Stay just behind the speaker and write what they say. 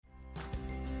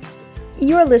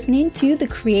You're listening to the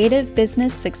Creative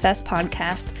Business Success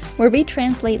Podcast, where we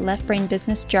translate left-brain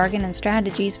business jargon and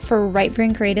strategies for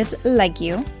right-brain creatives like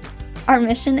you. Our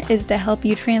mission is to help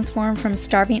you transform from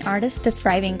starving artist to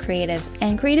thriving creative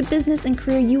and create a business and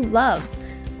career you love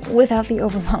without the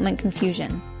overwhelming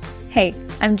confusion. Hey,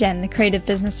 I'm Jen, the creative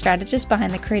business strategist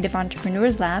behind the Creative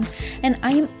Entrepreneurs Lab, and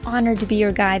I am honored to be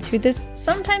your guide through this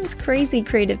sometimes crazy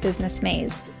creative business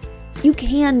maze. You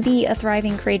can be a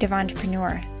thriving creative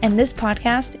entrepreneur, and this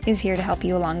podcast is here to help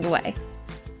you along the way.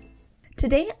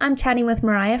 Today, I'm chatting with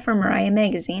Mariah from Mariah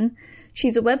Magazine.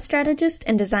 She's a web strategist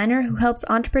and designer who helps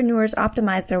entrepreneurs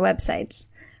optimize their websites.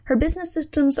 Her business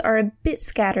systems are a bit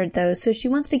scattered though, so she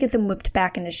wants to get them whipped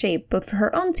back into shape, both for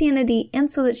her own sanity and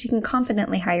so that she can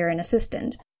confidently hire an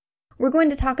assistant. We're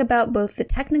going to talk about both the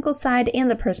technical side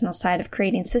and the personal side of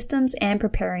creating systems and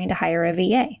preparing to hire a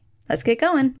VA. Let's get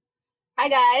going. Hi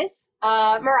guys,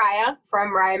 Mariah from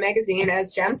Mariah Magazine,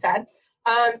 as Jen said.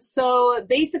 So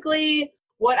basically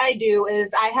what I do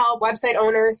is I help website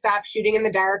owners stop shooting in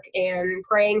the dark and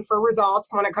praying for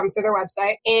results when it comes to their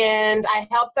website. And I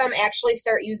help them actually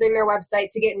start using their website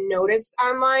to get noticed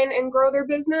online and grow their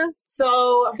business.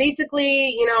 So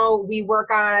basically, we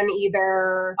work on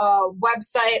either a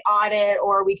website audit,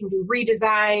 or we can do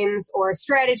redesigns or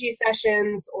strategy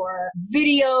sessions or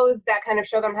videos that kind of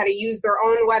show them how to use their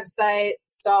own website.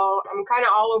 So I'm kind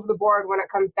of all over the board when it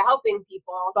comes to helping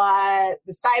people, but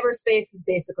the cyberspace is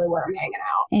basically where I'm hanging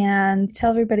out. And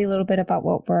tell everybody a little bit about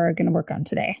what we're going to work on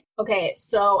today. Okay,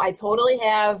 so I totally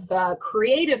have the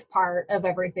creative part of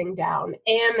everything down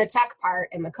and the tech part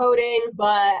and the coding,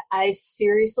 but I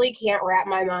seriously can't wrap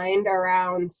my mind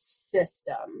around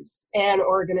systems and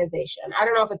organization. I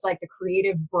don't know if it's like the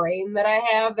creative brain that I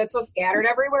have that's so scattered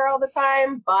everywhere all the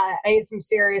time, but I need some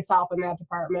serious help in that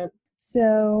department.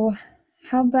 So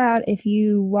how about if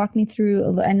you walk me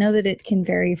through, I know that it can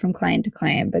vary from client to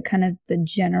client, but kind of the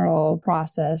general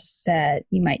process that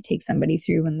you might take somebody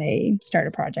through when they start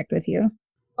a project with you.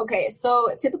 Okay, so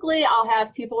typically I'll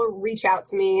have people reach out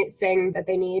to me saying that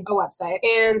they need a website.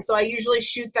 And so I usually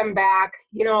shoot them back,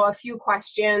 a few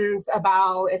questions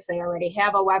about if they already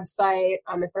have a website,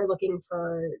 if they're looking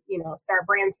for, start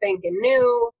brand spanking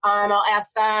new. I'll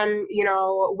ask them,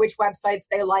 which websites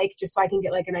they like, just so I can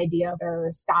get like an idea of their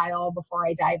style before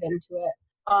I dive into it.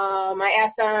 I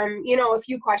ask them, a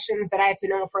few questions that I have to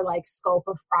know for like scope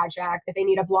of project, if they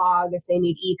need a blog, if they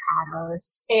need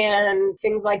e-commerce and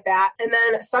things like that. And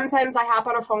then sometimes I hop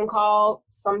on a phone call,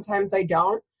 sometimes I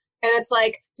don't. And it's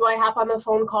like, do I hop on the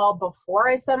phone call before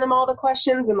I send them all the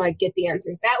questions and like get the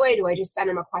answers that way? Do I just send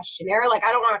them a questionnaire? Like,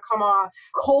 I don't want to come off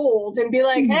cold and be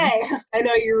like, hey, I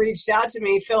know you reached out to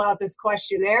me, fill out this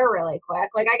questionnaire really quick.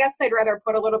 Like, I guess I'd rather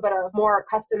put a little bit of more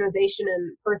customization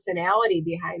and personality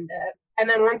behind it. And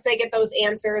then once they get those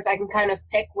answers, I can kind of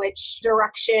pick which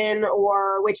direction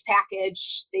or which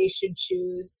package they should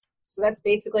choose. So that's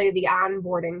basically the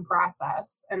onboarding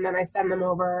process. And then I send them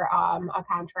over a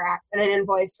contract and an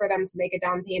invoice for them to make a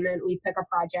down payment. We pick a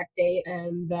project date,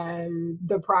 and then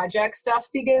the project stuff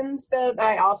begins that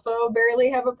I also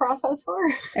barely have a process for.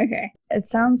 Okay. It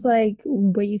sounds like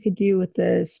what you could do with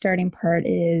the starting part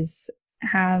is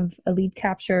have a lead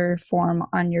capture form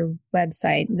on your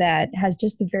website that has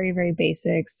just the very, very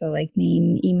basics. So like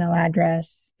name, email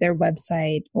address, their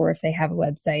website, or if they have a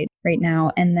website right now.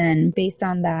 And then based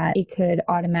on that, it could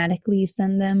automatically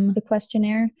send them the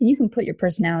questionnaire. And you can put your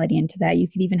personality into that. You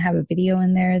could even have a video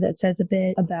in there that says a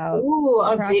bit about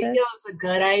a video is a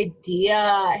good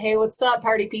idea. Hey, what's up,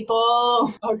 party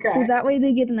people? Okay. So that way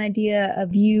they get an idea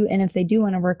of you and if they do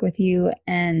want to work with you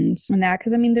and that,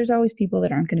 because there's always people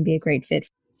that aren't going to be a great fit.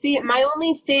 See, my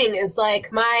only thing is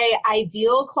like my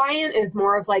ideal client is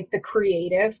more of like the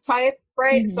creative type.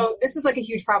 Right. Mm-hmm. So this is like a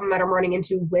huge problem that I'm running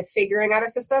into with figuring out a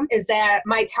system is that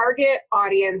my target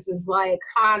audience is like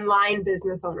online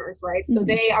business owners, right? So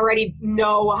they already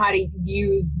know how to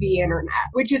use the internet,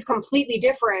 which is completely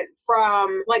different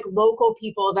from like local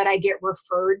people that I get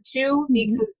referred to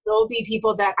because there'll be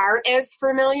people that aren't as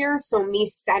familiar. So me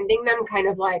sending them kind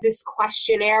of like this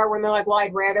questionnaire when they're like, well,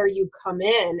 I'd rather you come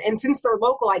in. And since they're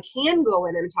local, I can go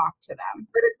in and talk to them.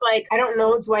 But it's like, I don't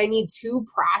know, do I need two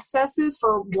processes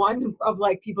for one of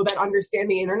like people that understand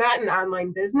the internet and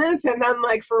online business, and then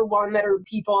like for one that are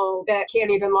people that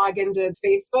can't even log into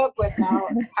Facebook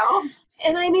without help?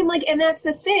 And I mean, like, and that's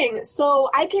the thing. So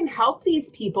I can help these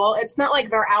people. It's not like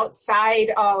they're outside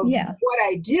of what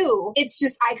I do. It's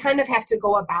just I kind of have to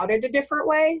go about it a different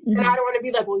way. And I don't want to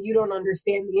be like, well, you don't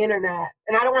understand the internet.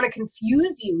 And I don't want to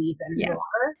confuse you even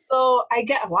more. So I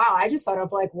just thought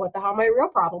of like, what the hell my real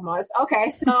problem was. Okay,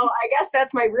 so I guess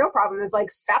that's my real problem is like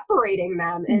separating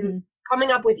them and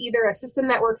coming up with either a system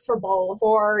that works for both,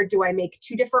 or do I make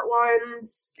two different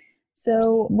ones?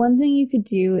 So one thing you could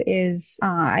do is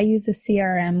I use a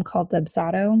CRM called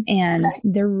Dubsado, and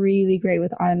they're really great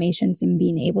with automations and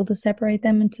being able to separate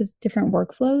them into different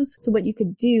workflows. So what you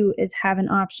could do is have an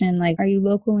option like, are you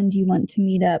local and do you want to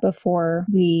meet up before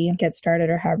we get started,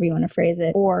 or however you want to phrase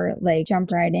it, or like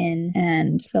jump right in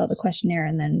and fill out the questionnaire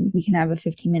and then we can have a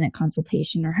 15-minute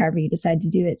consultation, or however you decide to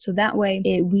do it. So that way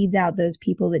it weeds out those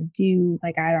people that do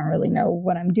like, I don't really know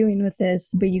what I'm doing with this,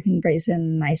 but you can phrase it in a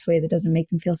nice way that doesn't make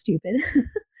them feel stupid.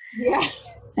 Yeah.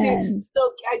 So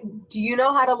do you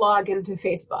know how to log into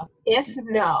Facebook? If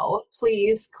no,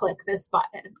 please click this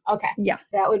button. Okay. Yeah.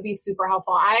 That would be super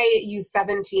helpful. I use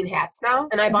 17 Hats now,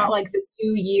 and I bought like the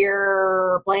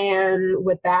 2-year plan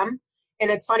with them. And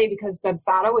it's funny because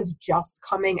Dubsado was just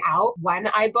coming out when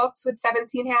I booked with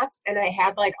 17 Hats, and I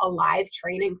had like a live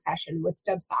training session with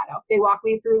Dubsado. They walked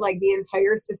me through like the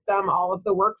entire system, all of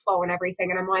the workflow and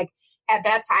everything. And I'm like, at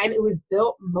that time, it was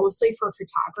built mostly for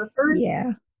photographers.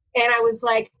 Yeah. And I was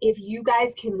like, if you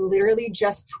guys can literally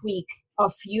just tweak a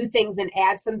few things and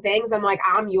add some things, I'm like,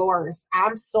 I'm yours.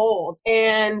 I'm sold.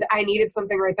 And I needed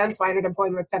something right then. So I ended up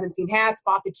going with 17 Hats,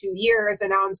 bought the 2 years, and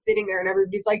now I'm sitting there and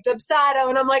everybody's like, Dubsado.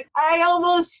 And I'm like, I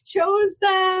almost chose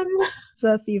them.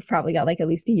 So you've probably got like at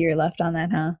least a year left on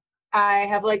that, huh? I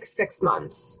have like 6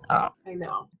 months. Oh. I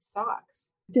know. It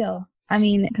sucks. Still. I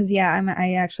mean, because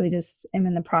I actually just am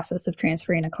in the process of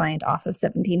transferring a client off of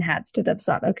 17 Hats to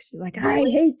Dubsado because she's like, I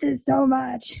hate this so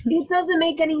much. It doesn't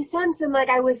make any sense. And like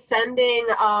I was sending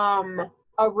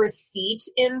a receipt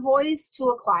invoice to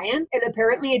a client, and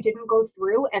apparently it didn't go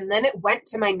through. And then it went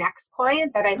to my next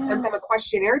client that I sent them a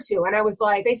questionnaire to. And I was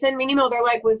like, they sent me an email. They're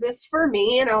like, was this for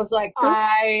me? And I was like,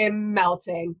 I am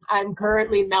melting. I'm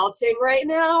currently melting right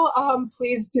now.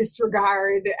 Please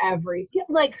disregard everything.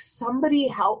 Like, somebody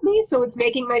help me. So it's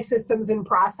making my systems and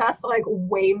process like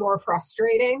way more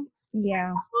frustrating.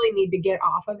 Yeah. So I really need to get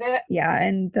off of it. Yeah.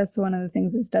 And that's one of the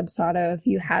things is Dubsado. If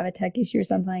you have a tech issue or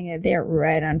something, they're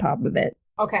right on top of it.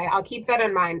 Okay, I'll keep that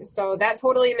in mind. So that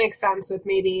totally makes sense with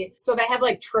maybe, so they have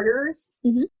like triggers.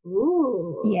 Mm-hmm.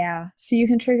 Ooh. Yeah. So you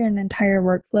can trigger an entire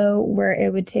workflow where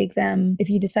it would take them, if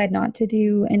you decide not to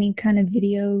do any kind of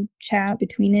video chat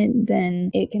between it,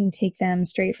 then it can take them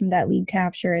straight from that lead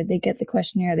capture. They get the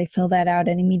questionnaire, they fill that out,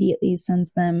 and immediately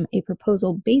sends them a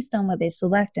proposal based on what they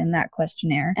select in that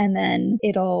questionnaire. And then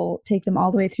it'll take them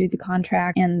all the way through the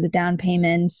contract and the down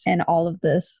payments and all of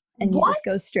this. And you just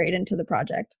go straight into the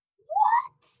project.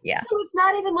 Yeah. So it's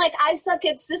not even like I suck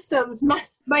at systems.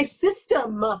 My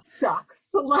system sucks.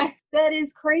 Like, that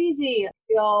is crazy. I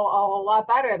feel a lot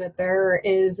better that there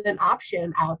is an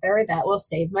option out there that will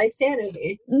save my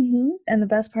sanity. Mm-hmm. And the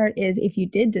best part is if you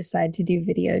did decide to do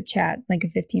video chat, like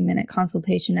a 15-minute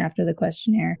consultation after the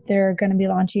questionnaire, they're going to be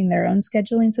launching their own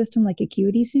scheduling system like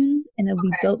Acuity soon, and it'll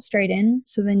be built straight in.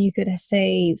 So then you could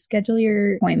say, schedule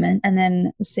your appointment, and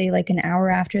then say like an hour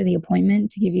after the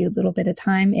appointment to give you a little bit of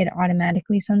time, it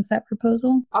automatically sends that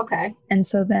proposal. Okay. And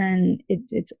so then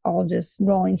it's all just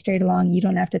rolling straight along. You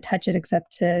don't have to touch it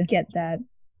except to get that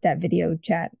video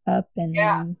chat up,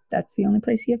 and that's the only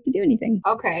place you have to do anything.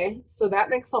 Okay, so that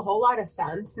makes a whole lot of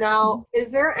sense. Now,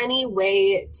 is there any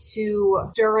way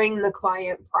to, during the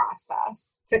client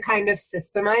process, to kind of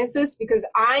systemize this? Because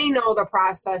I know the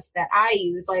process that I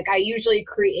use. Like, I usually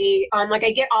create, like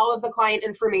I get all of the client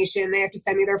information. They have to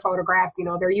send me their photographs,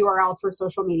 their URLs for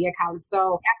social media accounts.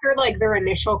 So after like their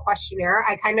initial questionnaire,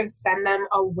 I kind of send them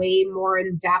a way more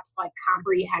in-depth, like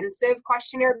comprehensive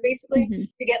questionnaire, basically,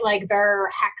 to get like their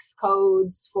hex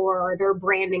codes for their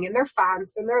branding and their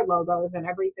fonts and their logos and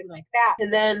everything like that.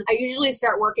 And then I usually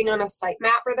start working on a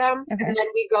sitemap for them. Okay. And then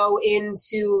we go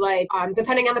into like,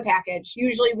 depending on the package,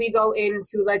 usually we go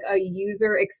into like a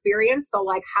user experience. So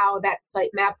like how that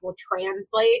sitemap will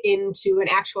translate into an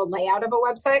actual layout of a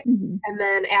website. And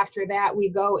then after that, we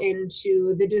go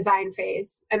into the design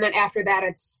phase. And then after that,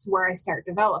 it's where I start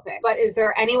developing. But is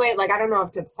there any way, like, I don't know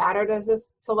if Dubsado does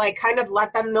this, to like kind of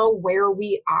let them know where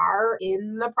we are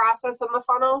in the process and the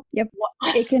funnel? Yep.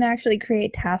 It can actually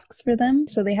create tasks for them.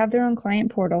 So they have their own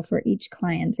client portal for each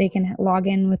client. They can log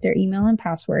in with their email and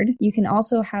password. You can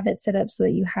also have it set up so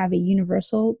that you have a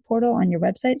universal portal on your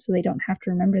website so they don't have to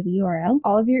remember the URL.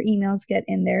 All of your emails get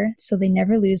in there so they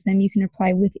never lose them. You can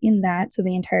reply within that so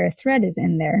the entire thread is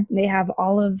in there. They have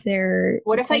all of their...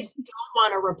 What if I don't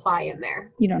want to reply in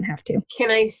there? You don't have to.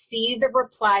 Can I see the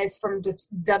replies from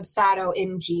Dubsado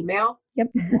in Gmail? Yep.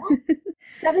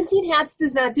 17 Hats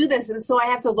does not do this, and so I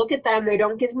have to look at them. They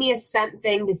don't give me a sent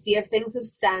thing to see if things have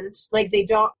sent. Like, they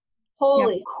don't.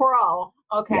 Holy crow.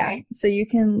 Okay. Yeah. So you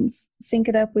can sync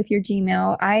it up with your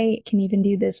Gmail. I can even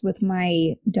do this with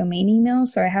my domain emails.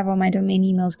 So I have all my domain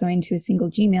emails going to a single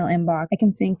Gmail inbox. I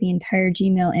can sync the entire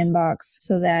Gmail inbox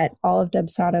so that all of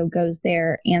Dubsado goes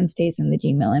there and stays in the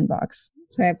Gmail inbox.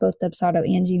 So I have both Dubsado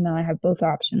and Gmail. I have both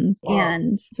options. Wow.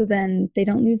 And so then they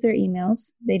don't lose their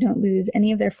emails. They don't lose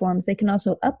any of their forms. They can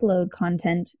also upload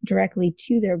content directly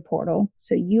to their portal.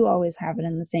 So you always have it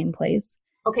in the same place.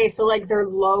 Okay, so like their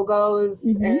logos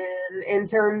Mhm. and in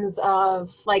terms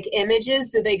of like images,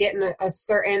 do they get in a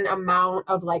certain amount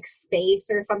of like space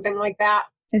or something like that?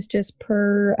 It's just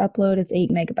per upload, it's 8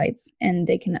 megabytes, and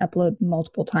they can upload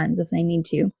multiple times if they need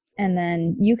to. And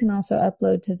then you can also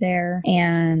upload to there,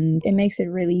 and it makes it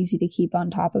really easy to keep on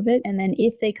top of it. And then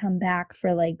if they come back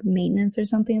for like maintenance or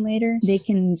something later, they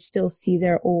can still see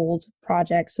their old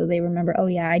projects. So they remember, oh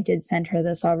yeah, I did send her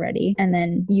this already. And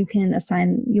then you'll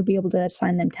be able to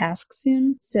assign them tasks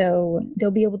soon. So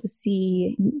they'll be able to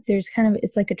see there's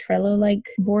it's like a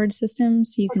Trello-like board system.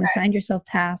 So you can assign yourself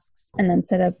tasks and then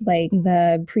set up like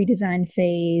the pre-design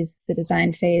phase, the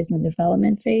design phase, and the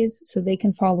development phase. So they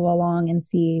can follow along and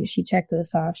see, she checked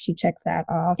this off, she checked that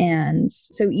off. And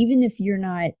so even if you're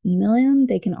not emailing them,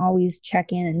 they can always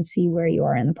check in and see where you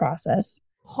are in the process.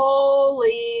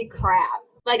 Holy crap.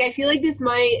 Like, I feel like this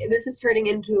is turning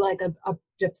into like a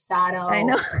Dubsado I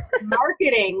know.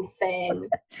 marketing thing,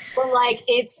 but like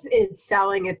it's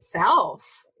selling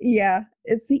itself. Yeah,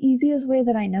 it's the easiest way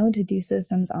that I know to do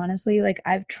systems, honestly. Like,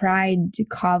 I've tried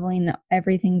cobbling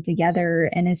everything together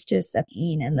and it's just a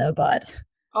pain in the butt.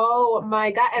 Oh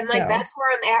my God. And like, So- that's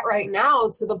where I'm at right now,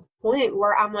 to the point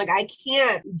where I'm like, I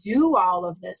can't do all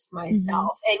of this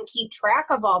myself and keep track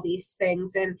of all these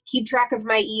things and keep track of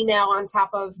my email on top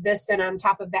of this and on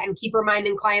top of that and keep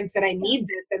reminding clients that I need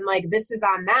this. And like, this is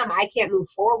on them. I can't move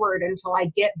forward until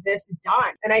I get this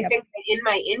done. And I think that in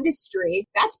my industry,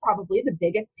 that's probably the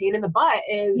biggest pain in the butt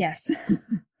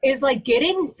is like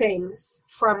getting things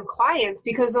from clients,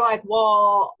 because they're like,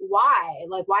 well, why?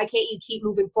 Like, why can't you keep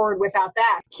moving forward without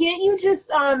that? Can't you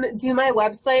just do my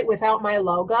website without my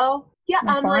logo? Yeah,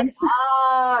 I'm like,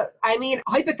 I mean,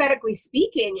 hypothetically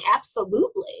speaking,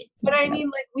 absolutely. But I mean,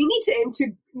 like, we need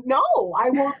to no, I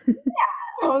won't do that.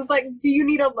 I was like, do you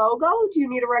need a logo? Do you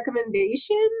need a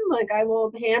recommendation? Like, I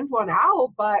will hand one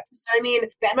out. But so, I mean,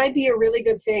 that might be a really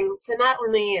good thing to not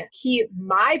only keep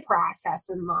my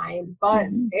process in line, but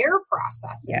their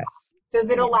process in line. Does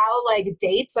it allow like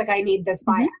dates? Like, I need this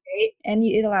by a date? And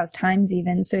it allows times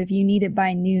even. So if you need it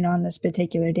by noon on this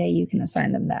particular day, you can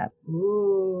assign them that.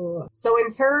 Ooh. So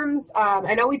in terms,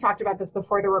 I know we talked about this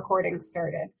before the recording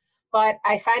started, but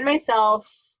I find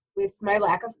myself, with my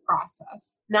lack of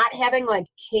process, not having like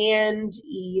canned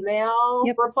email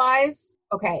replies.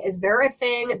 Okay, is there a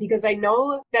thing? Because I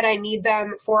know that I need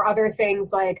them for other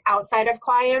things like outside of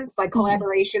clients, like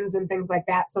collaborations and things like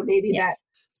that. So maybe that.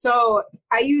 So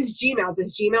I use Gmail.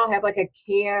 Does Gmail have like a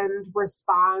canned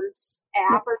response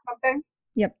app or something?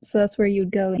 Yep. So that's where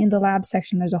you'd go in the lab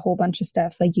section. There's a whole bunch of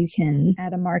stuff. Like you can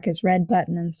add a mark as read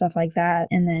button and stuff like that.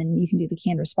 And then you can do the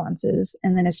canned responses.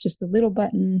 And then it's just a little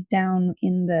button down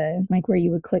in the, like where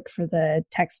you would click for the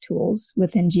text tools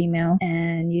within Gmail.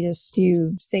 And you just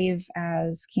do save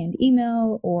as canned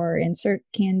email or insert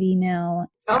canned email.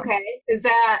 Okay. Is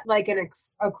that like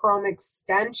a Chrome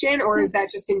extension, or is that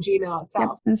just in Gmail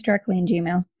itself? Yep. It's directly in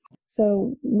Gmail.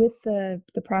 So with the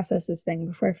processes thing,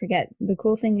 before I forget, the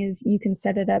cool thing is you can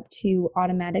set it up to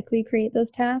automatically create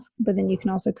those tasks, but then you can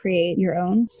also create your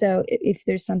own. So if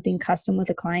there's something custom with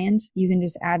a client, you can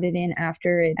just add it in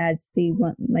after it adds the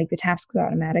tasks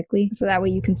automatically. So that way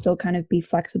you can still kind of be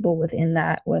flexible within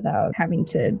that without having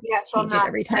to so I'm not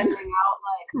every time. sending out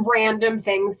like random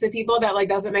things to people that like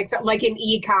doesn't make sense, like an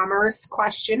e-commerce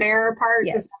questionnaire part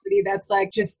to somebody that's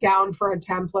like just down for a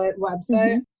template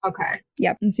website. Okay.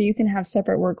 Yep. And so you can have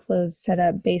separate workflows set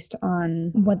up based on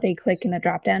what they click in the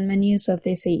drop-down menu. So if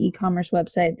they say e-commerce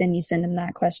website, then you send them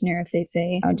that questionnaire. If they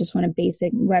say, I just want a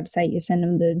basic website, you send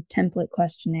them the template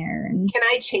questionnaire. And can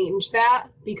I change that?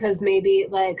 Because maybe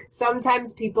like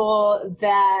sometimes people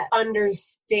that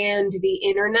understand the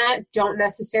internet don't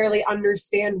necessarily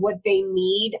understand what they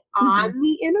need on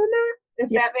the internet, if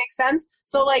that makes sense.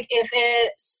 So like if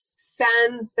it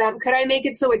sends them, could I make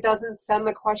it so it doesn't send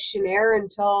the questionnaire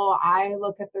until I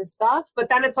look at their stuff? But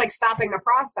then it's like stopping the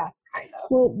process, kind of.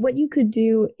 Well, what you could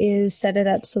do is set it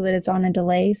up so that it's on a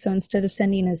delay. So instead of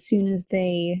sending as soon as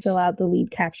they fill out the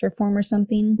lead capture form or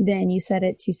something, then you set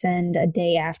it to send a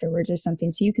day afterwards or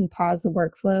something. So you can pause the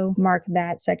workflow, mark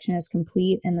that section as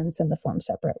complete, and then send the form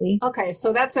separately. Okay,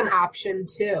 so that's an option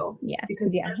too. Yeah.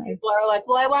 Because some people are like,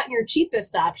 well, I want your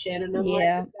cheapest option. And I'm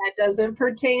like, That doesn't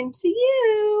pertain to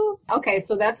you. Okay,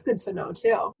 so that's good to know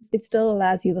too. It still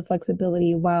allows you the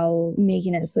flexibility while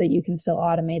making it so that you can still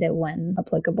automate it when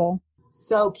applicable.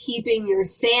 So keeping your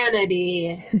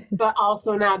sanity, but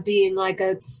also not being like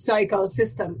a psycho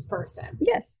systems person.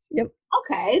 Yes. Yep.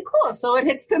 Okay, cool. So it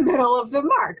hits the middle of the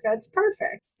mark. That's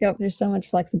perfect. Yep. There's so much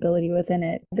flexibility within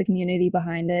it. The community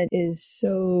behind it is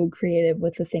so creative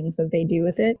with the things that they do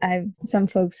with it. Some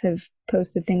folks have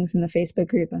posted things in the Facebook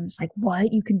group. I'm just like,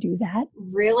 what? You can do that?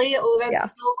 Really? Oh,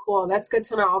 that's so cool. That's good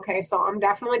to know. Okay, so I'm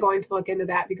definitely going to look into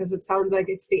that because it sounds like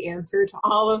it's the answer to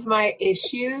all of my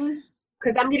issues.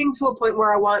 Because I'm getting to a point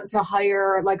where I want to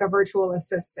hire like a virtual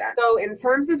assistant. So in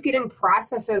terms of getting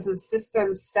processes and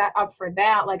systems set up for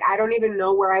that, like I don't even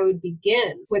know where I would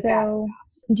begin with that stuff.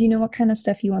 Do you know what kind of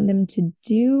stuff you want them to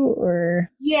do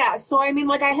or? Yeah. So I mean,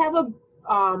 like I have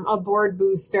a board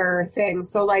booster thing.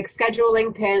 So like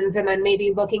scheduling pins and then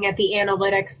maybe looking at the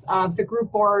analytics of the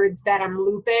group boards that I'm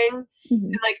looping.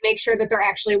 And like make sure that they're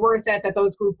actually worth it, that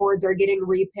those group boards are getting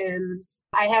repins.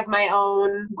 I have my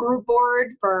own group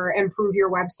board for improve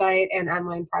your website and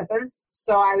online presence.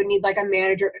 So I would need like a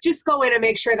manager, just go in and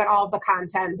make sure that all of the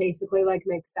content basically like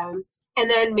makes sense. And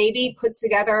then maybe put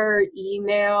together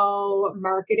email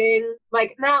marketing,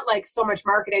 like not like so much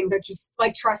marketing, but just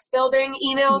like trust building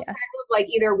emails, kind of like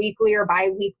either weekly or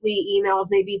bi-weekly emails,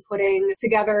 maybe putting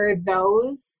together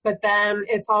those. But then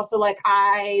it's also like,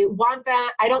 I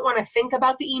don't want to think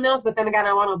about the emails, but then again,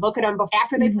 I want to look at them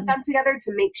after they put them together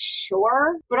to make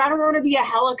sure. But I don't want to be a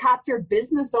helicopter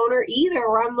business owner either,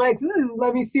 where I'm like,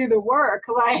 let me see the work.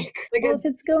 Like well, if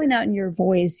it's going out in your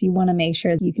voice, you want to make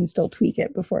sure that you can still tweak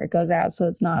it before it goes out. So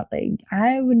it's not like,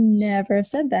 I would never have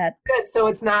said that. Good. So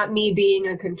it's not me being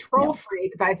a control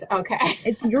freak. Okay.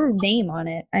 It's your name on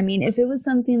it. I mean, if it was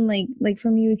something like for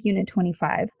me with Unit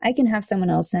 25, I can have someone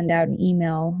else send out an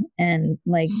email and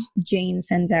like Jane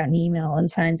sends out an email and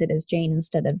signs it as Jane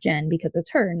instead of Jen because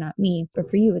it's her, not me. But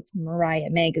for you, it's Mariah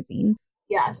Magazine.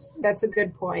 Yes, that's a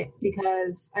good point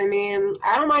because, I mean,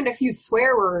 I don't mind a few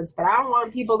swear words, but I don't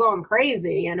want people going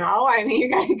crazy, you know? I mean,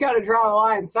 you got to draw a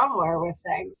line somewhere with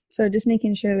things. So just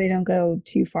making sure they don't go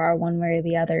too far one way or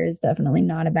the other is definitely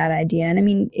not a bad idea. And I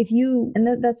mean,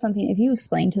 that's something, if you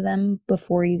explain to them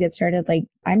before you get started, like,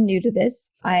 I'm new to this,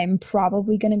 I'm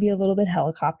probably going to be a little bit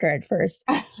helicopter at first.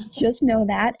 Just know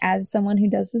that as someone who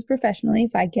does this professionally,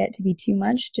 if I get to be too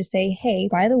much, just say, hey,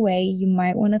 by the way, you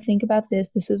might want to think about this.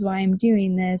 This is why I'm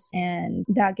doing this. And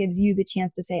that gives you the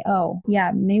chance to say, oh,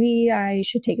 yeah, maybe I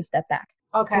should take a step back.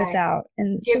 Okay.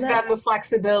 Give them the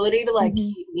flexibility to like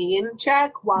keep me in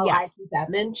check while I keep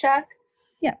them in check.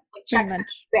 Yeah. Like checks and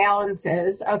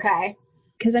balances. Okay.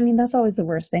 Because I mean, that's always the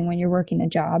worst thing when you're working a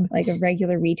job, like a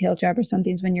regular retail job or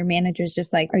something, is when your manager's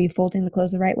just like, are you folding the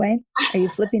clothes the right way? Are you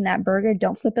flipping that burger?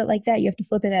 Don't flip it like that. You have to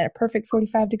flip it at a perfect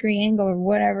 45-degree angle or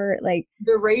whatever. Like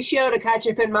the ratio to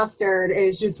ketchup and mustard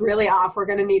is just really off. We're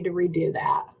going to need to redo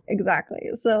that. Exactly.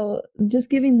 So just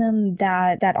giving them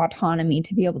that autonomy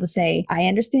to be able to say, I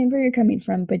understand where you're coming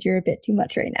from, but you're a bit too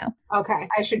much right now. Okay.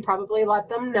 I should probably let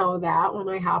them know that when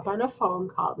I hop on a phone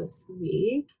call this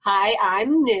week. Hi,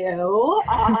 I'm new.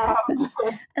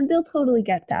 And they'll totally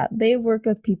get that. They've worked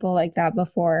with people like that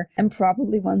before and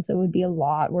probably ones that would be a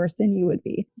lot worse than you would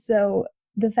be. So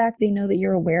the fact they know that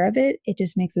you're aware of it, it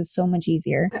just makes it so much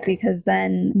easier because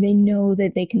then they know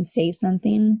that they can say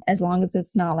something as long as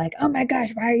it's not like, oh my gosh,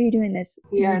 why are you doing this?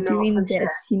 Yeah, you're doing this. Sure.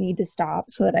 You need to stop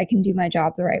so that I can do my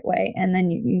job the right way. And then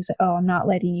you say, oh, I'm not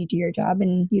letting you do your job.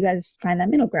 And you guys find that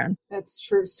middle ground. That's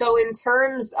true. So in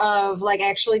terms of like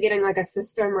actually getting like a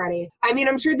system ready, I mean,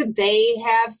 I'm sure that they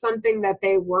have something that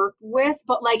they work with,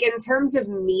 but like in terms of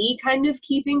me kind of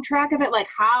keeping track of it, like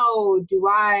how do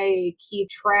I keep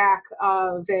track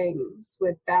of things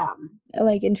with them?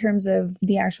 Like in terms of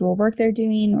the actual work they're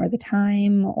doing or the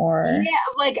time or... Yeah,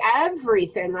 like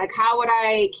everything. Like how would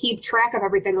I keep track of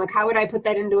everything? Like how would I put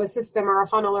that into a system or a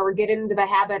funnel or get into the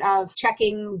habit of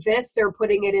checking this or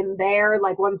putting it in there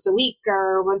like once a week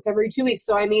or once every 2 weeks?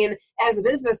 So I mean, as a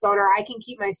business owner, I can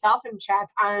keep myself in check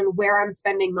on where I'm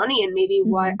spending money and maybe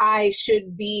what I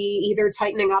should be either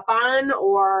tightening up on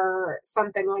or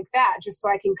something like that, just so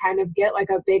I can kind of get like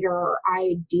a bigger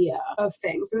idea of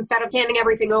things instead of handing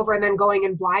everything over and then going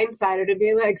in blindsided and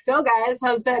being like, so guys,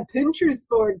 how's that Pinterest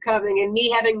board coming? And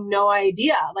me having no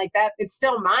idea. Like that, it's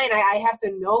still mine. I have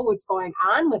to know what's going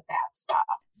on with that stuff.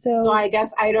 So I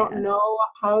guess I don't know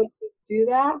how to do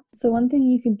that. So one thing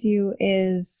you could do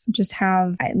is just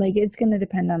have, like, it's going to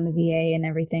depend on the VA and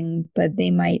everything, but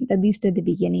they might, at least at the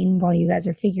beginning, while you guys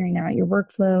are figuring out your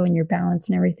workflow and your balance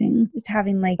and everything, just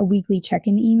having like a weekly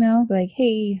check-in email, like,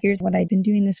 hey, here's what I've been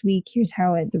doing this week. Here's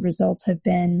how the results have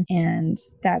been, and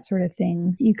that sort of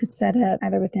thing. You could set up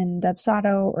either within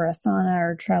Dubsado or Asana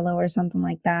or Trello or something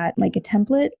like that, like a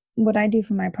template. What I do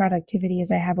for my productivity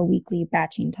is I have a weekly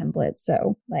batching template.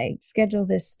 So like schedule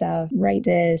this stuff, write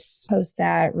this, post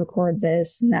that, record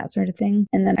this, and that sort of thing.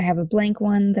 And then I have a blank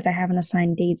one that I haven't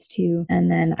assigned dates to.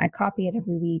 And then I copy it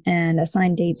every week and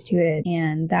assign dates to it.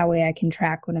 And that way I can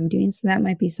track what I'm doing. So that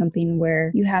might be something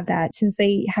where you have that, since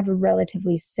they have a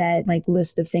relatively set like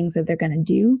list of things that they're going to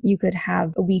do, you could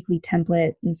have a weekly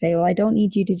template and say, well, I don't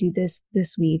need you to do this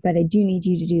week, but I do need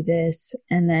you to do this.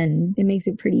 And then it makes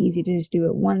it pretty easy to just do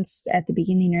it once at the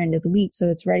beginning or end of the week, so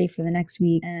it's ready for the next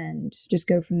week, and just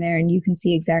go from there. And you can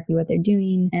see exactly what they're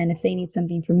doing, and if they need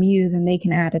something from you, then they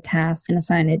can add a task and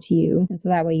assign it to you, and so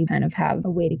that way you kind of have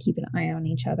a way to keep an eye on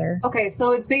each other. Okay,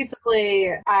 so it's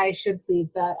basically I should leave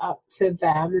that up to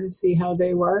them and see how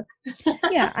they work.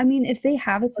 Yeah, I mean, if they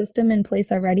have a system in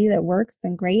place already that works,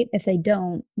 then great. If they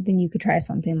don't, then you could try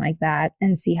something like that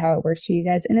and see how it works for you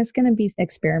guys. And it's going to be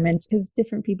experiment because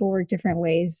different people work different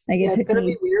ways. Like it's going to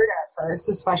be weird at first,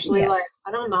 especially like,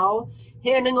 I don't know,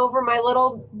 handing over my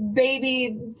little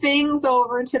baby things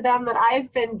over to them that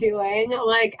I've been doing.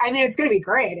 Like, I mean, it's going to be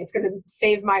great. It's going to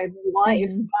save my life,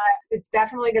 but it's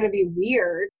definitely going to be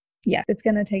weird. Yeah, it's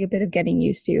going to take a bit of getting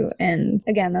used to. And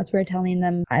again, that's where telling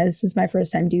them, this is my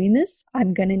first time doing this.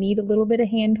 I'm going to need a little bit of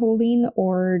hand holding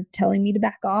or telling me to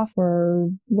back off or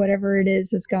whatever it is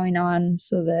that's going on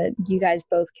so that you guys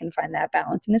both can find that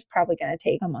balance. And it's probably going to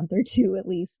take a month or two at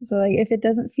least. So like if it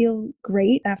doesn't feel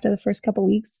great after the first couple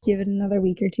weeks, give it another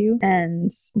week or two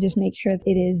and just make sure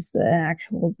it is an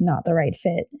actual, not the right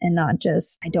fit and not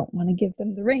just, I don't want to give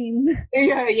them the reins.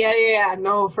 Yeah.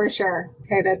 No, for sure.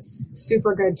 Okay, that's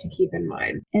super good to keep in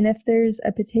mind. And if there's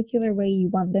a particular way you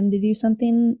want them to do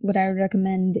something, what I would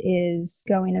recommend is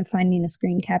going and finding a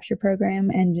screen capture program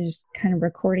and just kind of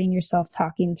recording yourself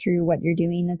talking through what you're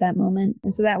doing at that moment.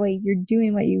 And so that way you're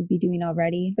doing what you would be doing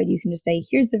already, but you can just say,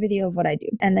 here's the video of what I do.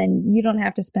 And then you don't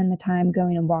have to spend the time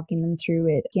going and walking them through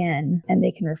it again, and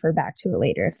they can refer back to it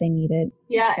later if they need it.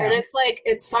 Yeah, so. And it's like,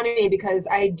 it's funny because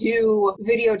I do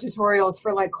video tutorials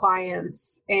for like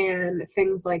clients and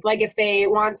things like if they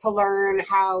want to learn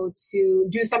how to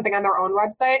do something on their own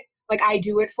website, like I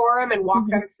do it for them and walk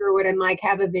them through it and like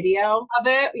have a video of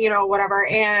it, whatever.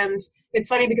 And it's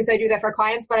funny because I do that for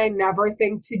clients, but I never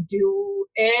think to do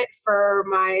it for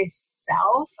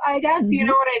myself, I guess. You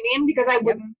know what I mean? Because I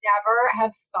would never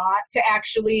have thought to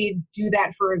actually do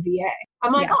that for a VA.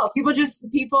 I'm like,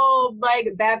 people like,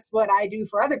 that's what I do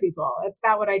for other people. It's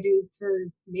not what I do for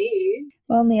me.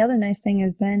 Well, and the other nice thing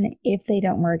is then if they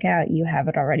don't work out, you have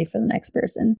it already for the next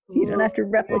person. So you don't have to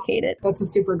replicate it. That's a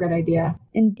super good idea.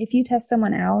 And if you test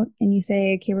someone out and you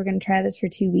say, okay, we're going to try this for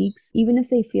 2 weeks, even if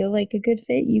they feel like a good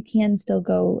fit, you can still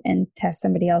go and test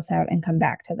somebody else out and come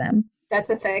back to them. That's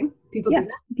a thing? People do that?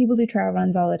 People do trial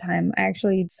runs all the time.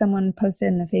 Someone posted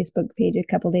in a Facebook page a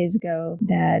couple days ago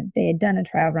that they had done a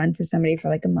trial run for somebody for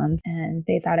like a month and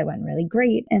they thought it went really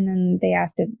great. And then they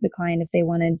asked the client if they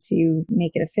wanted to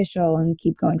make it official and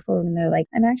keep going forward. And they're like,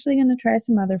 I'm actually going to try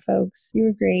some other folks. You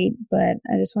were great, but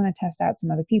I just want to test out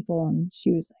some other people. And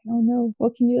she was like, oh no,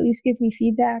 well, can you at least give me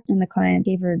feedback? And the client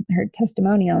gave her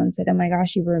testimonial and said, oh my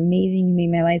gosh, you were amazing. You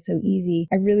made my life so easy.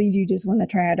 I really do just want to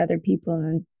try out other people.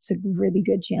 And it's a really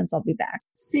good chance I'll be back.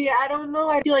 See, I don't know.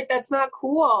 I feel like that's not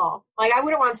cool. Like, I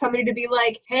wouldn't want somebody to be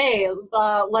like, hey,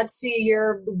 let's see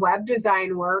your web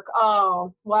design work.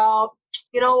 Oh, well,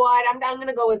 you know what? I'm going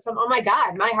to go with oh my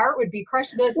God, my heart would be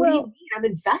crushed. Like, what do you mean? I'm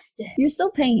invested. You're still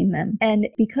paying them. And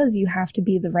because you have to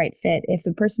be the right fit, if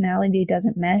the personality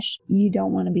doesn't mesh, you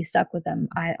don't want to be stuck with them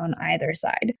on either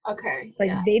side. Okay.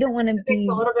 Like, they don't want to be. It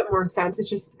makes a little bit more sense.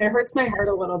 It hurts my heart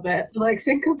a little bit. Like,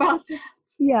 think about that.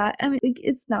 Yeah, I mean,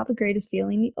 it's not the greatest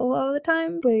feeling a lot of the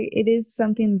time, but it is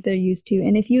something that they're used to.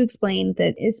 And if you explain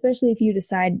that, especially if you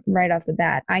decide right off the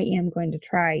bat, I am going to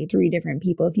try 3 different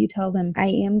people. If you tell them, I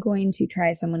am going to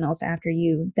try someone else after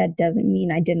you, that doesn't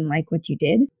mean I didn't like what you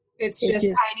did. It's just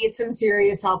I need some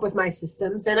serious help with my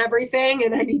systems and everything,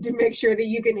 and I need to make sure that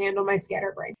you can handle my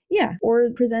scatterbrain. Yeah, or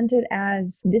present it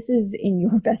as this is in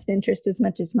your best interest as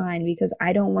much as mine, because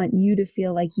I don't want you to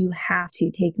feel like you have to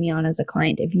take me on as a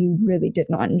client if you really did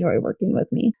not enjoy working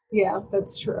with me. Yeah,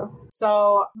 that's true.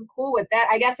 So I'm cool with that.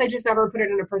 I guess I just never put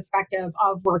it in a perspective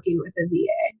of working with a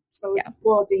VA. So it's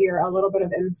cool to hear a little bit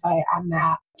of insight on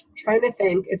that. I'm trying to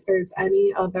think if there's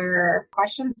any other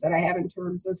questions that I have in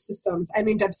terms of systems. I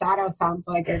mean, Dubsado sounds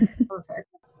like it's perfect.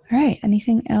 All right.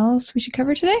 Anything else we should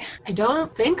cover today? I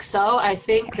don't think so. I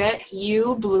think that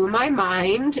you blew my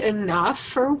mind enough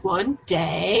for one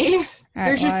day. Right,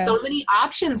 there's just so many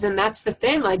options, and that's the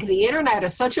thing. Like, the internet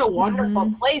is such a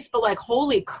wonderful place, but like,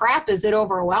 holy crap, is it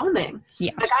overwhelming?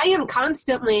 Yeah. Like, I am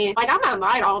constantly, like, I'm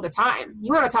online all the time.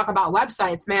 You want to talk about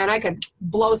websites, man, I could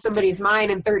blow somebody's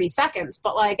mind in 30 seconds.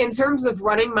 But like, in terms of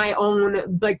running my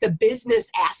own, like the business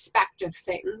aspect of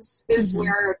things is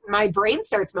where my brain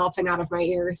starts melting out of my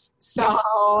ears.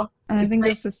 So... And I think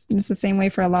it's the same way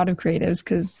for a lot of creatives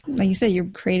because, like you said, your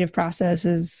creative process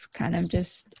is kind of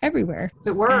just everywhere.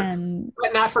 It works,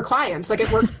 but not for clients. Like,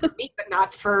 it works for me, but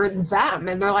not for them.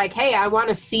 And they're like, hey, I want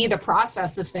to see the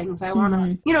process of things. I want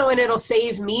to, you know, and it'll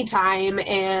save me time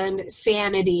and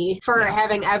sanity for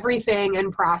having everything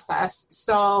in process.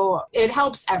 So it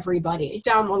helps everybody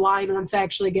down the line once I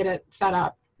actually get it set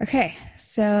up. Okay,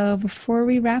 so before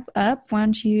we wrap up, why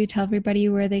don't you tell everybody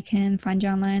where they can find you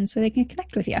online so they can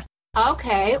connect with you?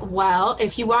 Okay, well,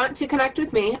 if you want to connect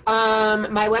with me,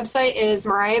 my website is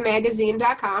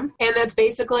mariahmagazine.com. And that's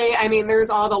basically, I mean, there's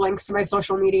all the links to my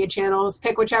social media channels.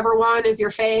 Pick whichever one is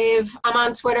your fave. I'm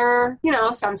on Twitter, you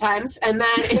know, sometimes. And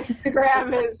then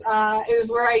Instagram is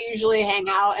where I usually hang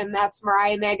out, and that's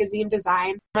Mariah Magazine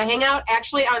Design. I hang out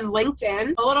actually on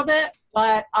LinkedIn a little bit.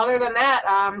 But other than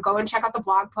that, go and check out the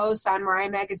blog post on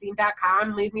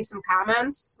mariahmagazine.com. Leave me some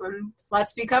comments, and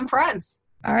let's become friends.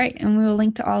 All right. And we will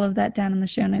link to all of that down in the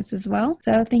show notes as well.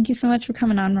 So thank you so much for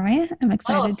coming on, Mariah. I'm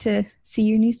excited to see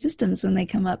your new systems when they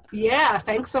come up. Yeah.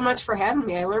 Thanks so much for having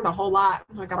me. I learned a whole lot.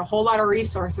 I got a whole lot of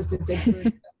resources to dig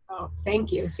through. So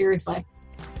thank you. Seriously.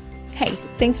 Hey,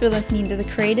 thanks for listening to the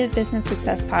Creative Business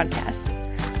Success Podcast.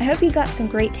 I hope you got some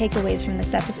great takeaways from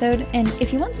this episode, and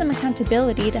if you want some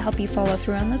accountability to help you follow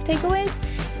through on those takeaways,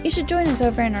 you should join us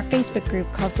over in our Facebook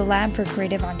group called The Lab for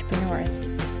Creative Entrepreneurs.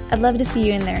 I'd love to see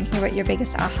you in there and hear what your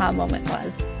biggest aha moment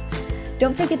was.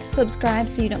 Don't forget to subscribe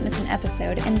so you don't miss an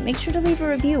episode, and make sure to leave a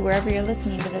review wherever you're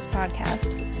listening to this podcast.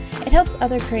 It helps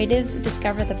other creatives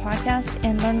discover the podcast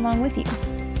and learn along with you.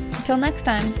 Until next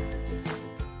time.